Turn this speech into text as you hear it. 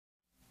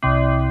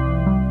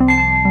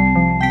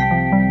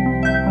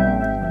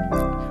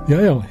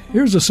Yael,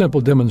 here's a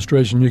simple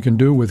demonstration you can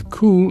do with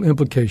cool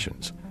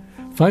implications.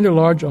 Find a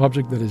large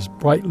object that is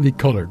brightly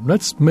colored.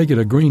 Let's make it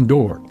a green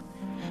door.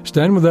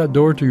 Stand with that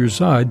door to your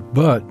side,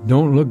 but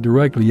don't look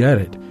directly at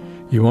it.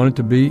 You want it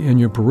to be in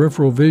your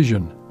peripheral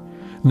vision.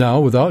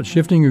 Now, without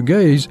shifting your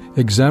gaze,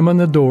 examine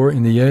the door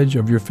in the edge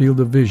of your field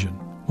of vision.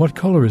 What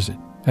color is it?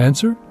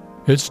 Answer: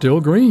 it's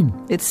still green.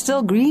 It's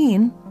still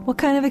green? What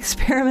kind of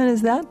experiment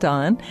is that,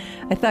 Don?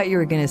 I thought you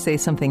were going to say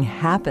something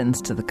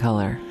happens to the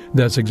color.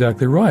 That's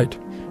exactly right.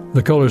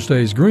 The color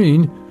stays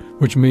green,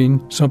 which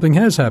means something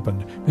has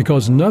happened,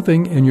 because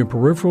nothing in your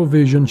peripheral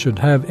vision should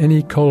have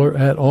any color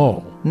at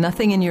all.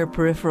 Nothing in your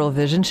peripheral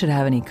vision should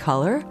have any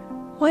color?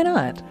 Why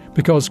not?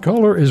 Because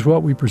color is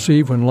what we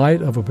perceive when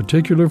light of a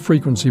particular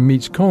frequency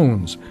meets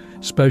cones,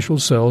 special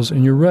cells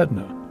in your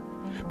retina.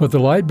 But the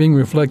light being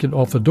reflected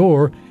off the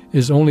door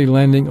is only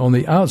landing on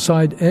the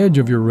outside edge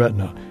of your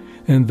retina,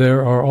 and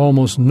there are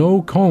almost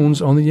no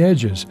cones on the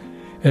edges.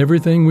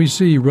 Everything we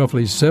see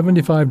roughly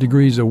 75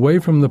 degrees away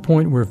from the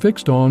point we're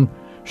fixed on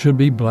should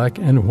be black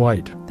and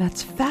white.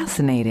 That's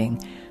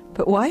fascinating.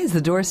 But why is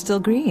the door still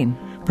green?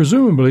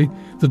 Presumably,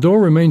 the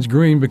door remains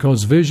green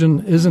because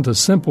vision isn't a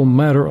simple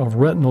matter of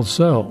retinal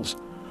cells.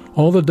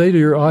 All the data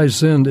your eyes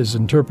send is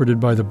interpreted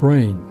by the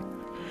brain.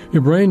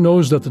 Your brain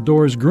knows that the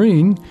door is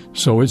green,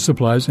 so it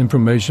supplies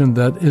information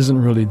that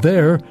isn't really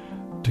there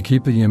to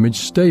keep the image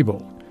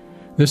stable.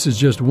 This is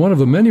just one of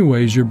the many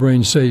ways your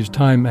brain saves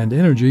time and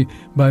energy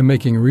by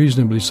making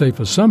reasonably safe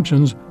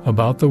assumptions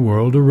about the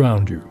world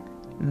around you.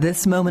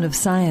 This moment of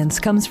science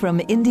comes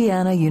from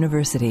Indiana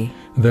University.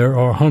 There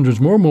are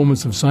hundreds more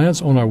moments of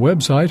science on our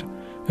website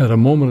at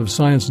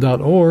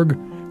amomentofscience.org,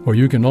 where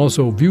you can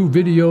also view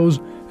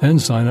videos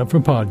and sign up for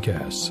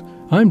podcasts.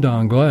 I'm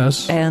Don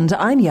Glass. And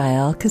I'm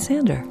Yael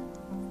Ksander.